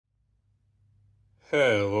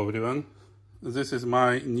Hello everyone, this is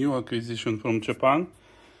my new acquisition from Japan,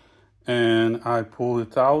 and I pull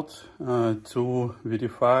it out to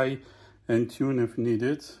verify and tune if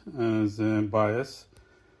needed the bias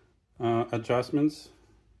adjustments.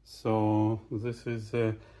 So this is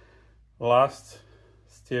the last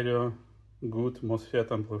stereo good MosFET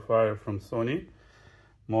amplifier from Sony,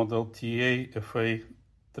 model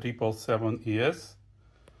TA-FA777ES.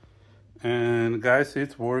 And guys,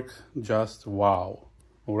 it works just wow.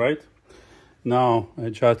 All right, now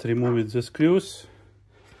I just removed the screws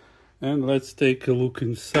and let's take a look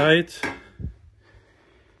inside.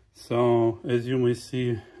 So as you may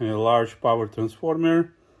see, a large power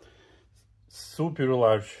transformer, super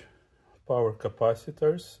large power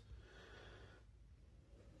capacitors,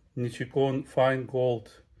 Nichicon fine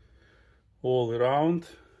gold all around,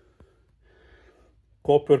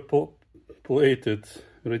 copper plated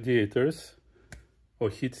radiators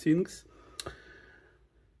or heat sinks.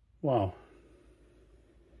 Wow,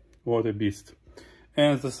 what a beast.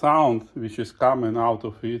 And the sound which is coming out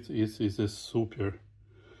of it is a super.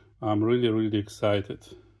 I'm really excited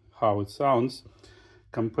how it sounds.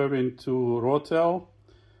 Comparing to Rotel,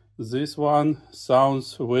 this one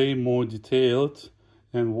sounds way more detailed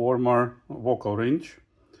and warmer vocal range.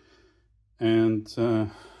 And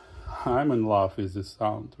I'm in love with the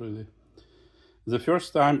sound, really. The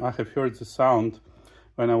first time I have heard the sound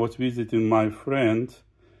when I was visiting my friend,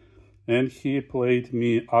 and he played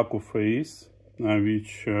me Aquaphase,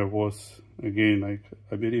 which was, again, like,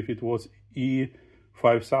 I believe it was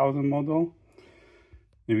E5000 model,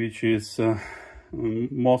 which is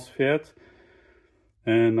MosFET.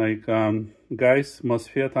 And like, guys,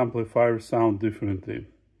 MosFET amplifiers sound differently.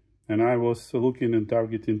 And I was looking and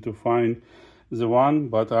targeting to find the one,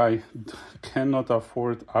 but I cannot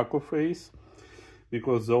afford Aquaphase,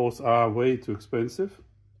 because those are way too expensive.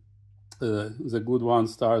 The good one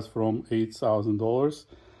starts from $8,000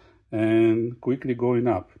 and quickly going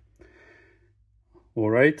up. All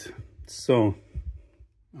right, so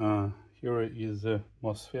here is the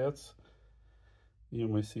MosFETs. You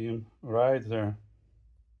may see them right there.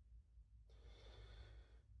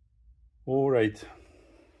 All right.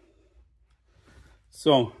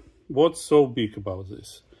 So what's so big about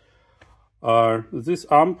this? This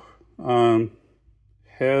amp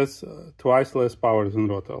has twice less power than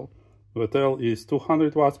Rotel. Rotel is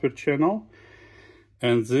 200 watts per channel,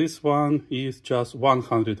 and this one is just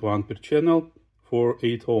 100 watts per channel for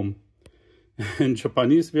 8 ohm. And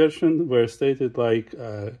Japanese version were stated like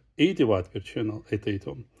 80 watts per channel at 8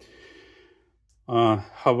 ohm.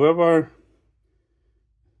 However,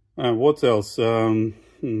 what else? Damping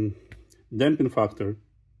factor.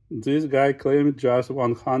 This guy claimed just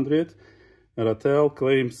 100, Rotel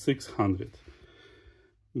claims 600.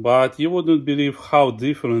 But you wouldn't believe how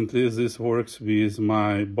differently this works with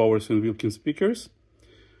my Bowers & Wilkins speakers.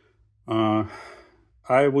 I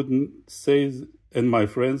wouldn't say, and my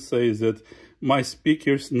friends say, that my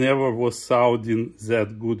speakers never was sounding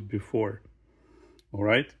that good before. All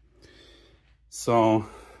right. So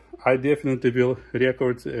I definitely will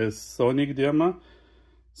record a sonic demo,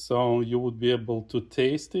 so you would be able to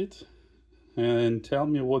taste it and tell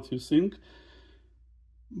me what you think.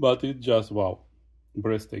 But it's just wow.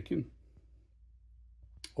 Breathtaking.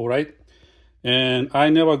 All right, and I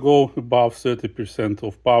never go above 30%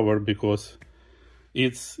 of power because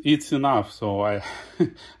it's enough. So I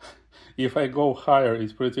if I go higher,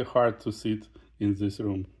 it's pretty hard to sit in this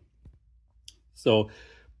room. So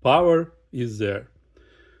power is there.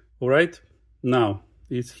 All right, now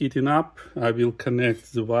it's heating up. I will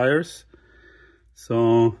connect the wires.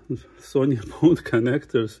 So Sony put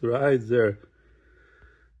connectors right there.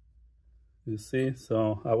 You see,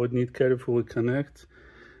 so I would need carefully connect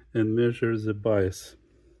and measure the bias.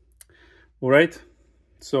 All right,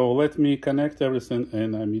 so let me connect everything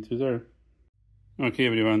and I meet you there. Okay,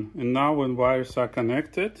 everyone, and now when wires are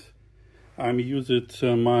connected, I'm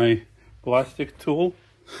using my plastic tool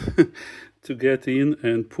to get in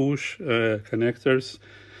and push connectors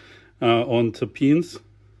onto pins.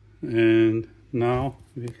 And now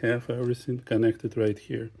we have everything connected right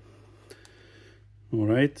here. All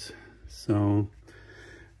right. So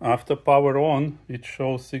after power on, it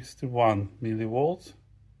shows 61 millivolts.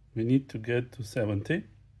 We need to get to 70,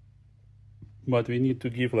 but we need to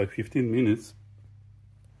give like 15 minutes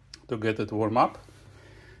to get it warm up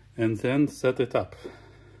and then set it up.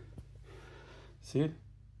 See,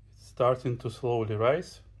 it's starting to slowly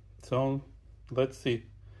rise. So let's see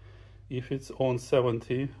if it's on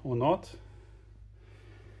 70 or not.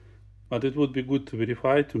 But it would be good to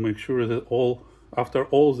verify to make sure that after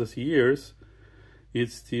all these years,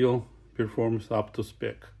 it still performs up to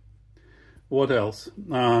spec. What else?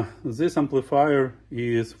 This amplifier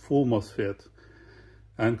is full MosFET,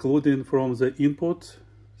 including from the input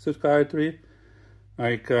circuitry,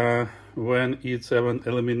 like when it even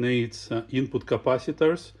eliminates input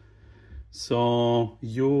capacitors. So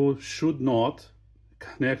you should not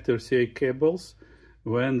connect RCA cables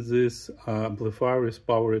when this amplifier is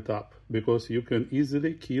powered up, because you can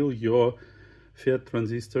easily kill your FET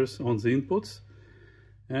transistors on the inputs,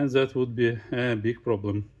 and that would be a big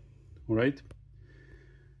problem, right?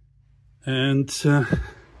 And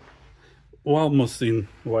almost in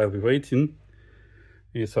while we're waiting,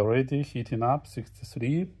 it's already heating up,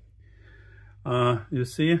 63. You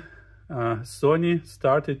see, Sony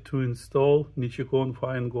started to install Nichicon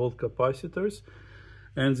fine gold capacitors,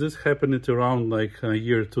 and this happened around like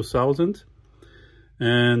year 2000.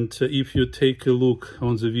 And if you take a look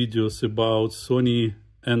on the videos about Sony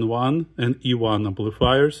N1 and E1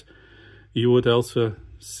 amplifiers, you would also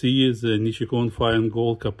see the Nichicon fine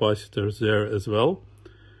gold capacitors there as well.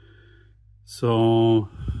 So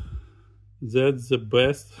that's the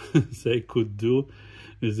best they could do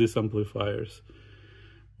with these amplifiers.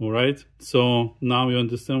 All right, so now you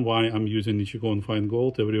understand why I'm using Nichicon fine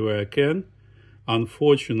gold everywhere I can.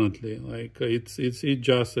 Unfortunately, like it's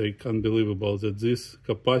just like unbelievable that this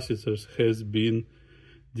capacitors has been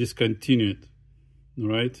discontinued. All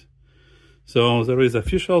right, so there is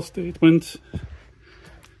official statement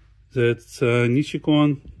that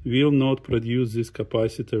Nichicon will not produce these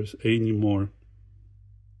capacitors anymore.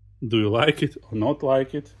 Do you like it or not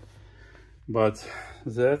like it? But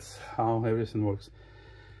that's how everything works.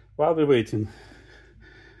 While we're waiting,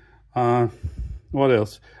 what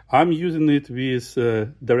else? I'm using it with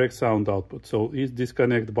direct sound output. So it's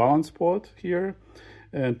disconnect balance port here,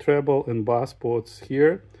 and treble and bass ports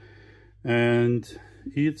here, and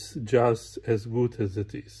it's just as good as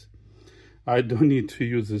it is. I don't need to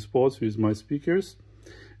use these ports with my speakers.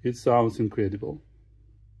 It sounds incredible.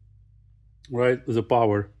 Right, the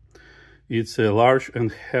power. It's a large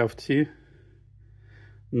and hefty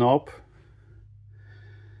knob,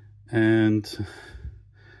 and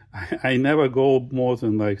I never go more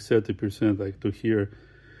than like 30% like to hear,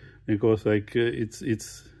 because like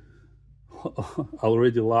it's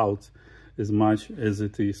already loud as much as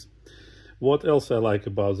it is. What else I like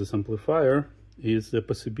about this amplifier is the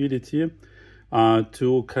possibility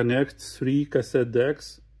to connect 3 cassette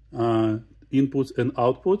decks, inputs and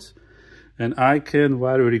outputs, and I can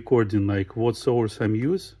vary recording like what source I'm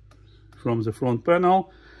using from the front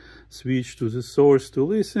panel, switch to the source to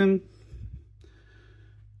listen.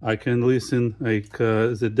 I can listen like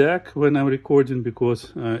the deck when I'm recording,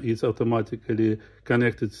 because it's automatically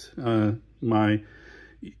connected my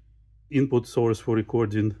input source for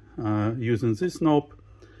recording using this knob,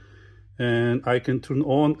 and I can turn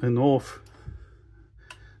on and off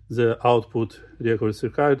the output record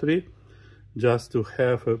circuitry just to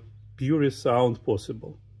have a purest sound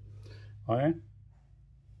possible. All right,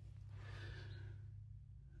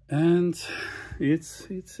 and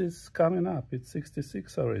it's coming up. It's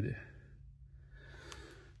 66 already.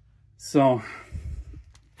 So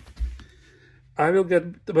I will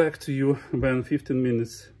get back to you when 15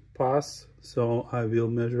 minutes pass. So I will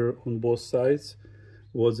measure on both sides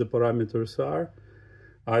what the parameters are.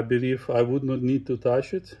 I believe I would not need to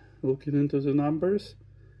touch it looking into the numbers,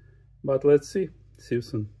 but let's see. See you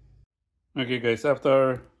soon. Okay guys,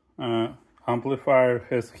 after amplifier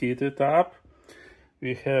has heated up,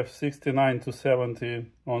 we have 69 to 70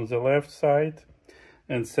 on the left side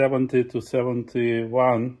and 70 to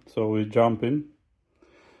 71, so we're jumping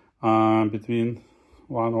between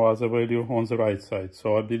one other value on the right side.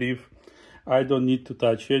 So I believe I don't need to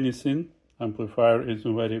touch anything. Amplifier is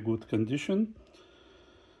in very good condition,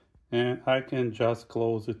 and I can just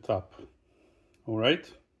close it up. All right,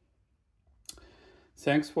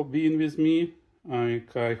 thanks for being with me.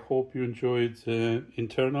 I hope you enjoyed the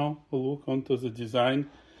internal look onto the design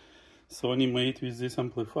Sony made with this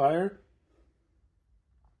amplifier,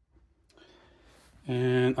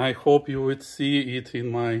 and I hope you would see it in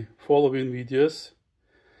my following videos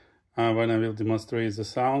when I will demonstrate the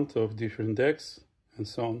sound of different decks and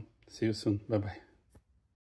so on. See you soon. Bye bye.